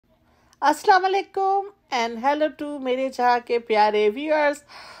अस्सलाम वालेकुम and hello to मेरे जहाँ के प्यारे व्यूअर्स।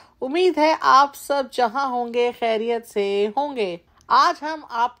 उम्मीद है आप सब जहाँ होंगे खैरियत से होंगे। आज हम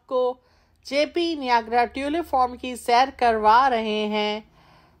आपको जेपी नियाग्रा ट्यूलिप फार्म की सैर करवा रहे हैं,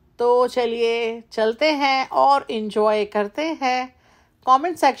 तो चलिए चलते हैं और इन्जॉय करते हैं।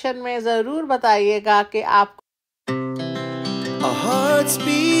 कमेंट सेक्शन में ज़रूर बताइएगा कि आप Our hearts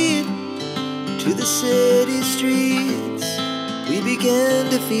beat to the city streets. We began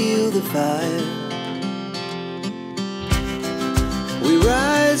to feel the fire. We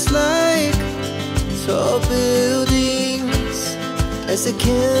rise like tall buildings as the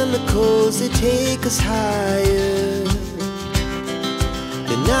chemicals they take us higher.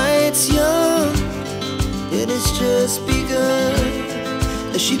 The night's young and it's just begun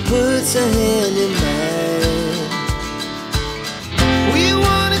as she puts her hand in mine. We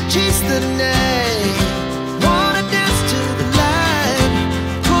wanna chase the night, wanna dance to the light,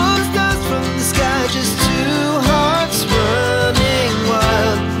 pull the stars from the sky, just two hearts running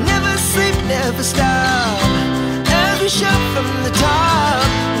wild. Never sleep, never stop, as we shout from the top.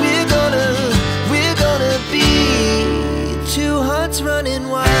 We're gonna be two hearts running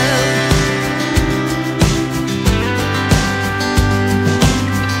wild.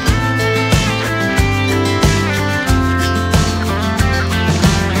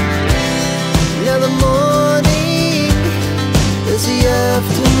 The morning is the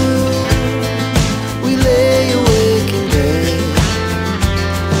afternoon.